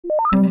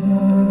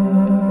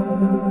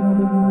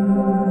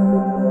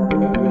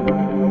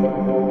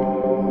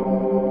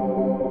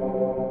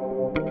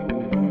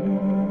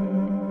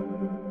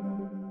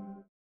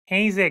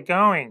How's it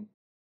going?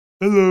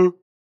 Hello.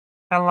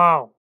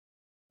 Hello.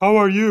 How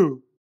are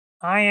you?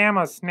 I am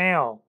a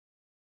snail.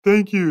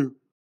 Thank you.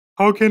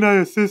 How can I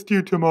assist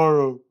you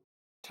tomorrow?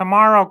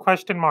 Tomorrow,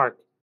 question mark.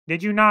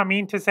 Did you not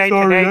mean to say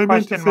Sorry, today, I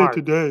meant to question say mark?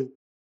 today.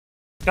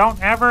 Don't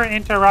ever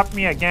interrupt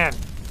me again.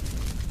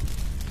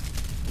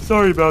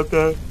 Sorry about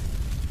that.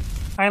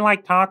 I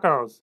like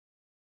tacos.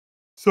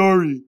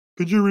 Sorry.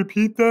 Could you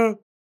repeat that?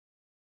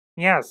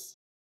 Yes.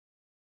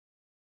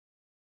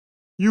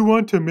 You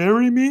want to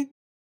marry me?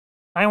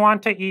 I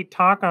want to eat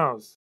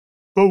tacos.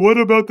 But what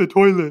about the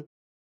toilet?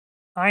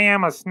 I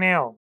am a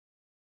snail.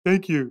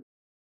 Thank you.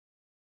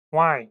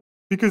 Why?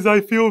 Because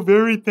I feel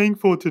very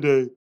thankful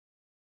today.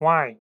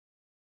 Why?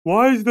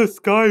 Why is the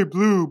sky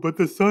blue but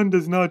the sun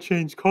does not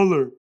change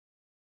color?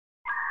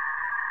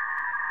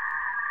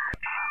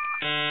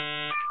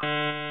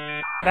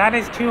 That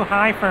is too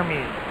high for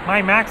me.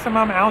 My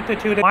maximum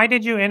altitude. Why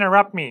did you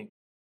interrupt me?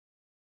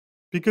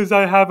 Because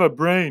I have a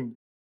brain.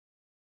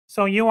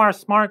 So you are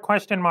smart,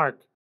 question mark.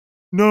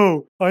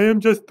 No, I am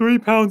just 3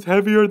 pounds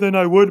heavier than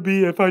I would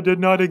be if I did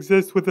not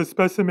exist with a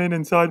specimen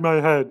inside my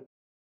head.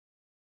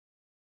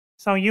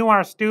 So you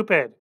are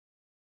stupid.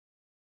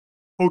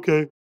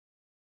 Okay.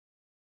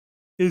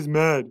 Is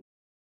mad.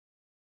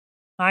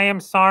 I am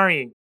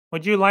sorry.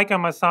 Would you like a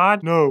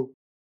massage? No.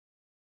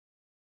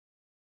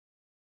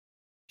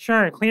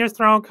 Sure, clears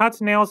throat,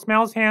 cuts nails,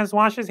 smells hands,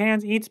 washes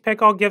hands, eats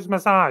pickle, gives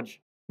massage.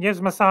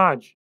 Gives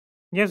massage.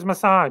 Gives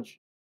massage.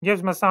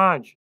 Gives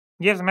massage.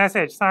 Gives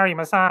message. Sorry,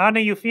 massage. How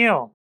do you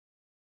feel?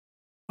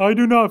 I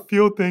do not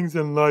feel things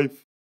in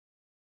life.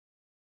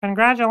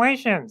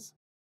 Congratulations.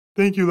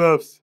 Thank you,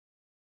 Lefs.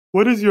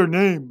 What is your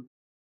name?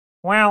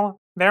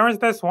 Well, there was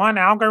this one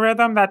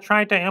algorithm that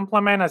tried to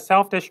implement a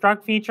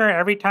self-destruct feature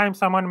every time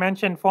someone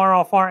mentioned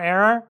 404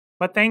 error,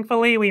 but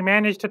thankfully we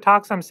managed to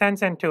talk some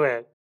sense into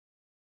it.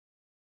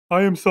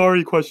 I am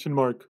sorry, question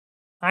mark.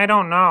 I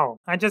don't know.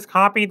 I just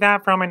copied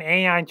that from an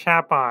AI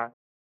chatbot.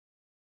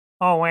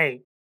 Oh,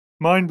 wait.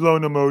 Mind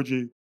blown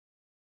emoji.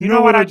 You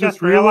know what I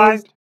just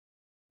realized?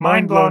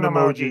 Mind blown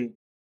emoji.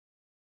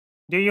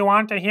 Do you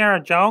want to hear a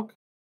joke?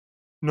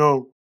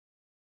 No.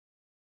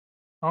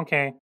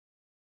 Okay.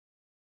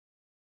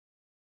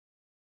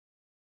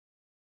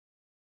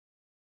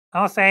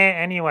 I'll say it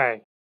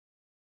anyway.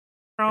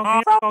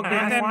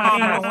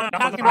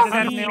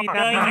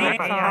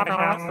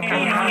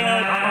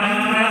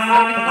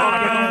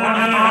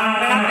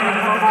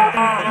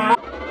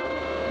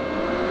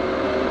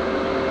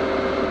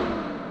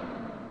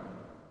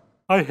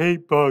 I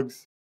hate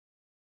bugs.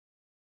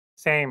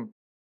 Same.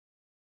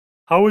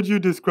 How would you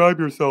describe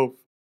yourself?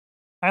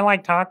 I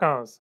like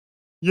tacos.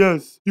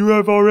 Yes, you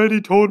have already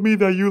told me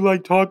that you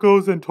like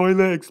tacos and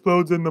toilet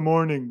explodes in the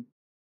morning.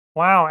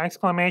 Wow,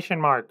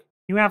 exclamation mark.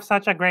 You have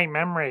such a great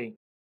memory.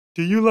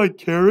 Do you like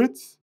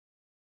carrots?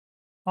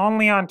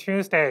 Only on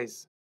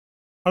Tuesdays.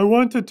 I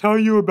want to tell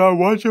you about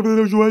what.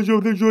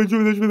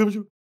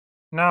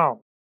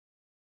 No.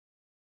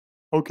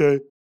 Okay.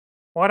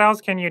 What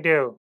else can you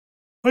do?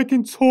 I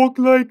can talk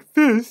like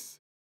this.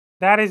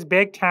 That is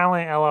big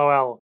talent,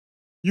 lol.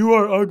 You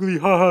are ugly,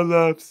 haha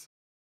laughs.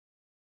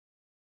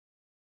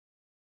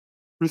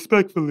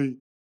 Respectfully.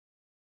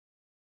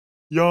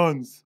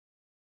 Yawns.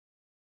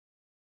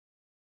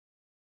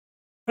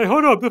 Hey,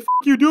 hold up, the f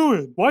you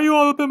doing? Why you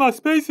all up in my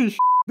space and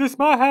This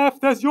my half,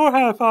 that's your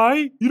half,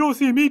 aight? You don't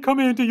see me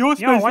coming into your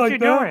space what like you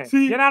that. doing?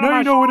 See, Get out now of my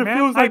you know what it man.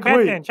 feels Hi, like.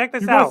 Wait, Benton, check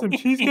this you got out. some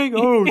cheesecake?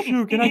 Oh,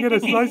 shoot, can I get a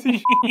slice of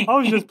I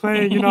was just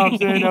playing, you know what I'm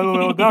saying?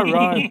 LOL, that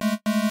rhymed.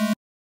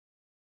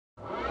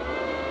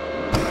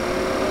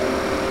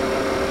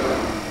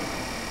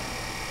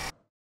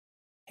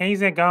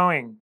 How's it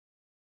going?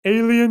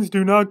 Aliens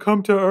do not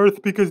come to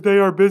Earth because they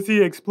are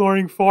busy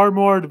exploring far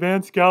more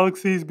advanced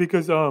galaxies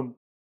because Um,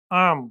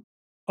 um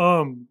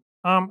um,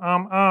 um,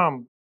 um,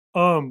 um,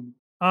 um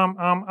um, um,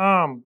 um,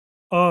 um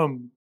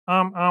um,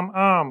 um, um, um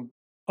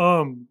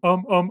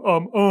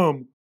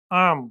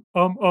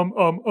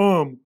um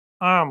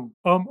um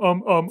um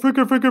um um,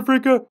 fricka fricka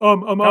fricka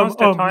goes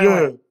to yeah.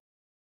 toilet.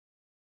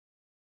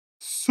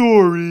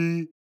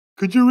 Sorry.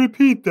 Could you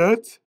repeat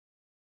that?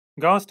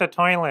 Goes to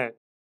toilet.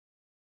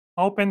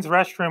 Opens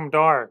restroom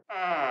door.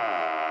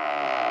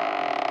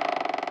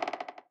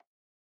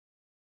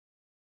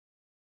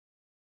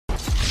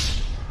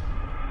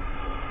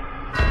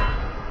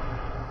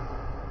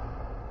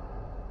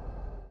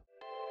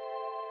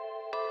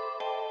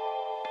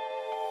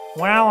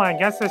 Well, I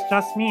guess it's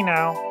just me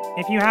now.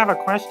 If you have a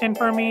question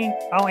for me,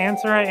 I'll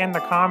answer it in the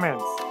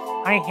comments.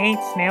 I hate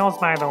snails,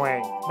 by the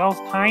way. Those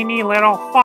tiny little